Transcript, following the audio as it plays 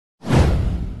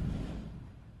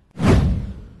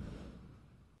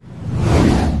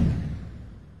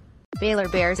Baylor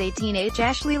Bears 18H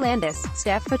Ashley Landis,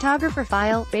 staff photographer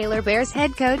file. Baylor Bears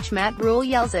head coach Matt Rhule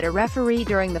yells at a referee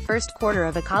during the first quarter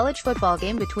of a college football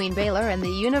game between Baylor and the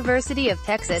University of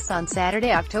Texas on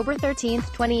Saturday, October 13,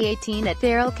 2018 at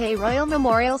Darrell Royal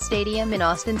Memorial Stadium in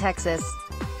Austin, Texas.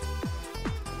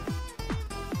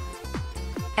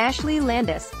 Ashley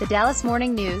Landis, The Dallas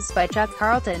Morning News by Chuck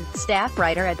Carlton, staff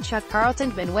writer at Chuck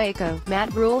Carlton. WACO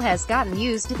Matt Rhule has gotten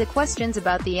used to the questions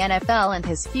about the NFL and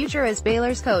his future as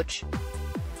Baylor's coach.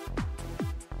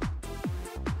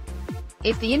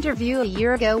 If the interview a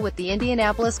year ago with the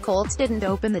Indianapolis Colts didn't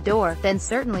open the door, then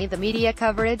certainly the media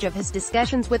coverage of his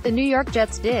discussions with the New York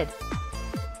Jets did.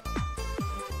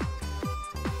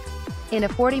 In a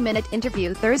 40-minute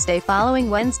interview Thursday following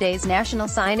Wednesday's National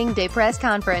Signing Day press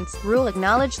conference, Rhule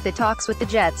acknowledged the talks with the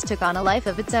Jets took on a life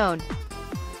of its own.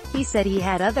 He said he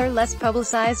had other less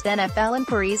publicized NFL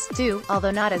inquiries, too, although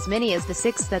not as many as the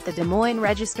 6 that the Des Moines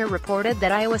Register reported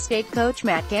that Iowa State coach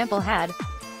Matt Campbell had.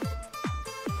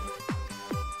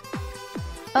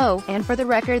 Oh, and for the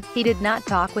record, he did not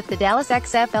talk with the Dallas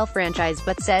XFL franchise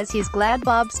but says he's glad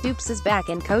Bob Stoops is back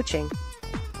in coaching.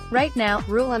 Right now,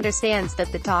 Rhule understands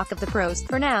that the talk of the pros,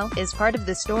 for now, is part of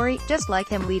the story, just like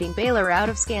him leading Baylor out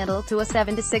of scandal to a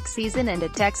 7-6 season and a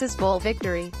Texas Bowl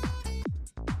victory.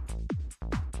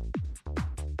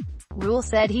 Rhule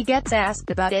said he gets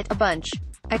asked about it a bunch.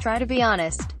 I try to be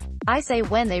honest. I say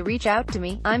when they reach out to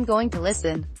me, I'm going to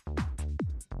listen.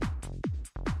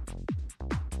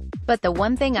 But the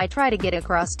one thing I try to get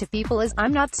across to people is,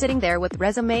 I'm not sitting there with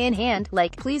resume in hand,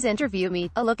 like, please interview me.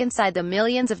 A look inside the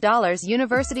millions of dollars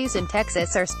universities in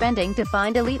Texas are spending to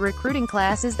find elite recruiting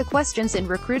class is the questions in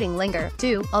recruiting linger,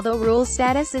 too, although Rhule's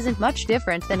status isn't much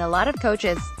different than a lot of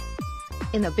coaches.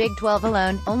 In the Big 12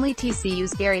 alone, only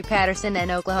TCU's Gary Patterson and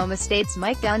Oklahoma State's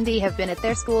Mike Gundy have been at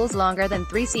their schools longer than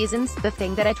 3 seasons. The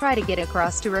thing that I try to get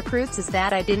across to recruits is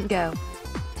that I didn't go.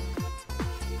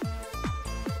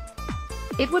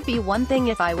 It would be one thing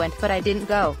if I went but I didn't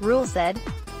go, Rhule said.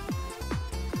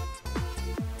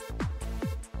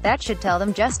 That should tell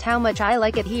them just how much I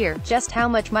like it here, just how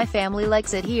much my family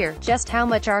likes it here, just how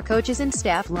much our coaches and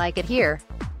staff like it here.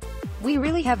 We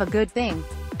really have a good thing.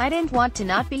 I didn't want to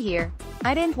not be here.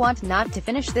 I didn't want not to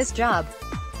finish this job.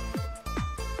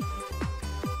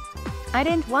 I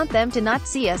didn't want them to not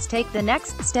see us take the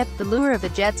next step. The lure of the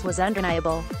Jets was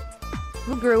undeniable.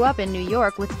 Rhule grew up in New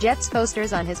York with Jets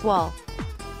posters on his wall.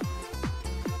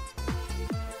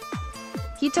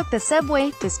 He took the subway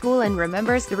to school and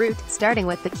remembers the route, starting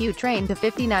with the Q train to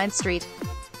 59th Street.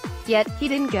 Yet, he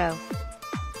didn't go.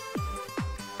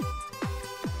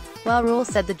 While Rhule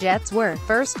said the Jets were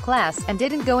first class and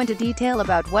didn't go into detail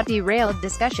about what derailed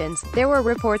discussions, there were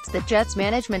reports that Jets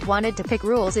management wanted to pick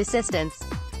Rhule's assistants.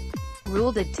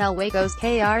 Rhule did tell WACO's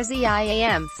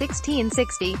KRZIAM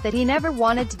 1660 that he never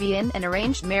wanted to be in an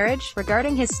arranged marriage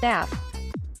regarding his staff.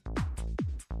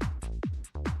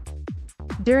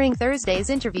 During Thursday's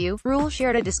interview, Rhule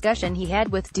shared a discussion he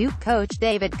had with Duke coach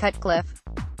David Cutcliffe.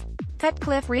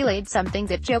 Cutcliffe relayed something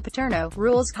that Joe Paterno,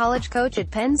 Rhule's college coach at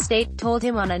Penn State, told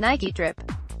him on a Nike trip.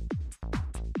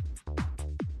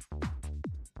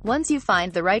 Once you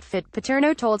find the right fit,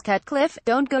 Paterno told Cutcliffe,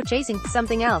 don't go chasing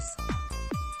something else.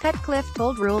 Cutcliffe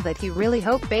told Rhule that he really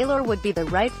hoped Baylor would be the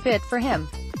right fit for him.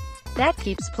 That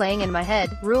keeps playing in my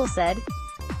head, Rhule said.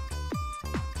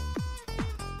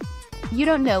 You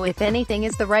don't know if anything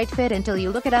is the right fit until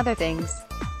you look at other things.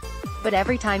 But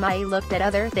every time I looked at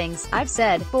other things, I've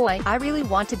said, boy, I really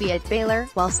want to be at Baylor.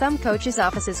 While some coaches'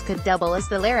 offices could double as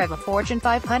the lair of a Fortune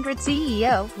 500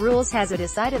 CEO, Rhule's has a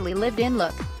decidedly lived-in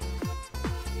look.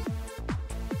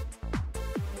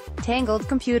 Tangled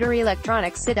computer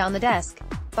electronics sit on the desk.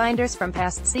 Binders from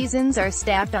past seasons are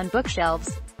stacked on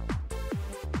bookshelves.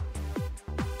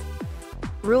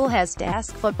 Rhule has to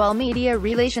ask football media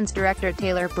relations director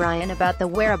Taylor Bryan about the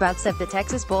whereabouts of the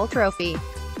Texas Bowl trophy.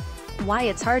 Why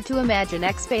it's hard to imagine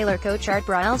ex-Baylor coach Art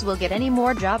Briles will get any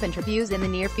more job interviews in the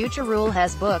near future. Rhule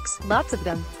has books, lots of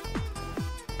them.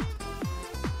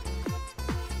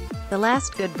 The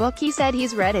last good book he said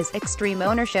he's read is Extreme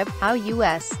Ownership, How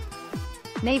U.S.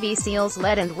 Navy SEALs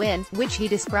Lead and Win, which he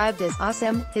described as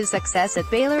awesome. His success at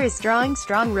Baylor is drawing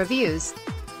strong reviews.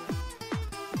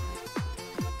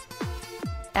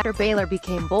 After Baylor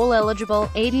became bowl eligible,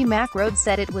 AD Mack Rhodes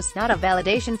said it was not a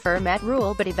validation for Matt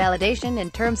Rhule but a validation in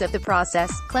terms of the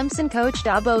process. Clemson coach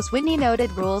Dabo Swinney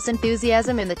noted Rhule's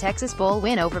enthusiasm in the Texas Bowl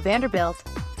win over Vanderbilt.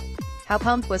 How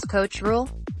pumped was Coach Rhule?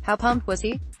 How pumped was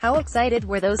he? How excited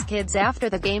were those kids after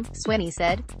the game? Swinney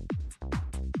said.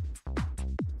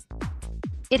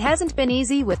 It hasn't been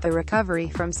easy with the recovery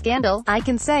from scandal. I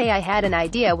can say I had an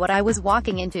idea what I was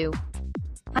walking into.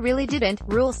 I really didn't,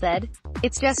 Rhule said.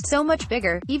 It's just so much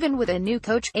bigger. Even with a new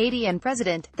coach, AD and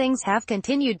president, things have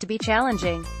continued to be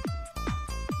challenging.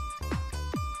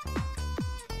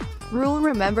 Rhule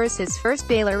remembers his first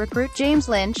Baylor recruit James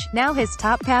Lynch, now his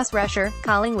top pass rusher,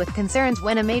 calling with concerns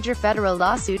when a major federal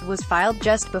lawsuit was filed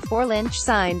just before Lynch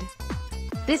signed.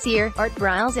 This year, Art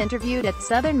Briles interviewed at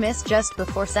Southern Miss just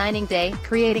before signing day,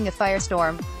 creating a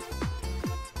firestorm.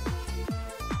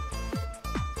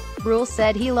 Rhule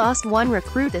said he lost one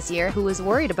recruit this year who was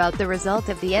worried about the result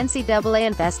of the NCAA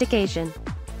investigation.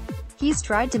 He's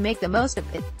tried to make the most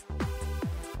of it.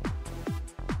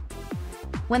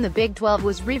 When the Big 12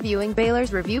 was reviewing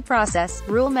Baylor's review process,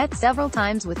 Rhule met several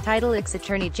times with Title IX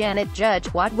attorney Janet Judge.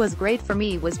 What was great for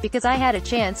me was because I had a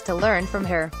chance to learn from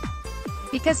her.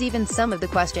 Because even some of the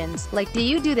questions, like "do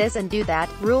you do this and do that?"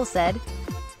 Rhule said.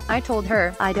 I told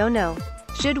her, "I don't know.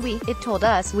 Should we?" It told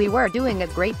us we were doing a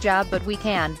great job but we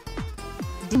can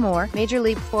do more. Major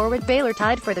League forward Baylor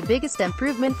tied for the biggest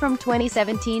improvement from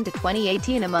 2017 to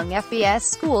 2018 among FBS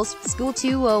schools. School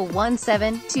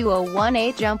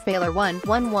 2017-2018 jump. Baylor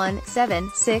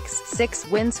 1-1-1-7-6-6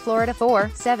 wins. Florida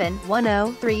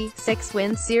 4-7-1-0-3-6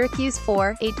 wins. Syracuse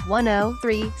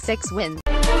 4-8-1-0-3-6 wins.